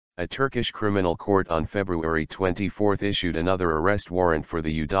A Turkish criminal court on February 24 issued another arrest warrant for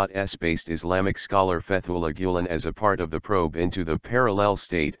the U.S.-based Islamic scholar Fethullah Gülen as a part of the probe into the parallel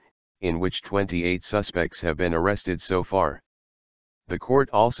state, in which 28 suspects have been arrested so far. The court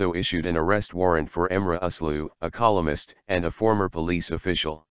also issued an arrest warrant for Emre Uslu, a columnist and a former police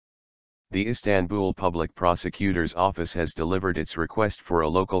official. The Istanbul Public Prosecutor's Office has delivered its request for a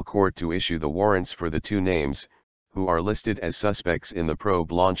local court to issue the warrants for the two names, who are listed as suspects in the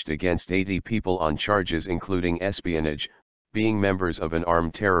probe launched against 80 people on charges including espionage, being members of an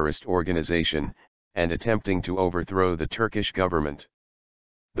armed terrorist organization, and attempting to overthrow the Turkish government.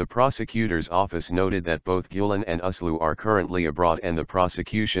 The prosecutor's office noted that both Gülen and Uslu are currently abroad and the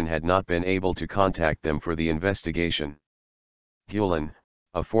prosecution had not been able to contact them for the investigation. Gülen,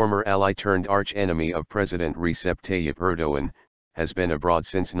 a former ally turned arch-enemy of President Recep Tayyip Erdoğan, has been abroad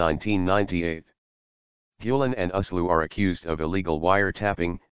since 1998. Gülen and Uslu are accused of illegal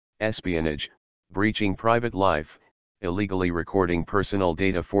wiretapping, espionage, breaching private life, illegally recording personal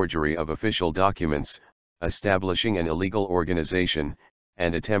data, forgery of official documents, establishing an illegal organization,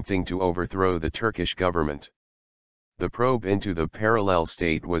 and attempting to overthrow the Turkish government. The probe into the parallel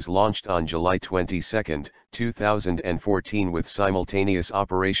state was launched on July 22, 2014 with simultaneous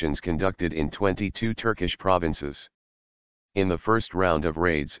operations conducted in 22 Turkish provinces. In the first round of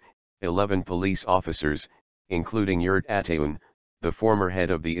raids, 11 police officers, including Yurt Ataun, the former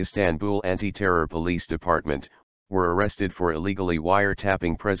head of the Istanbul Anti-Terror Police Department, were arrested for illegally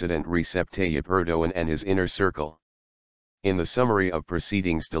wiretapping President Recep Tayyip Erdoğan and his inner circle. In the summary of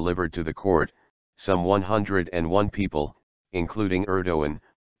proceedings delivered to the court, some 101 people, including Erdoğan,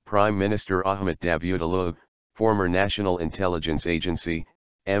 Prime Minister Ahmet Davutoglu, former National Intelligence Agency,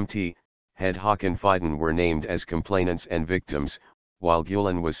 MT, head Hakan Fidan, were named as complainants and victims, while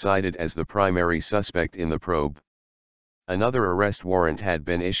Gülen was cited as the primary suspect in the probe. Another arrest warrant had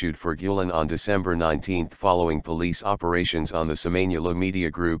been issued for Gülen on December 19 following police operations on the Samanyolu Media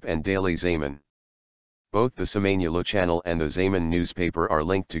Group and Daily Zaman. Both the Samanyolu channel and the Zaman newspaper are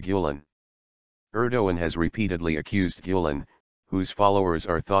linked to Gülen. Erdoğan has repeatedly accused Gülen, whose followers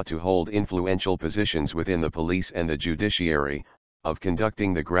are thought to hold influential positions within the police and the judiciary, of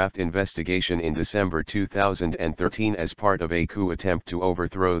conducting the graft investigation in December 2013 as part of a coup attempt to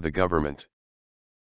overthrow the government.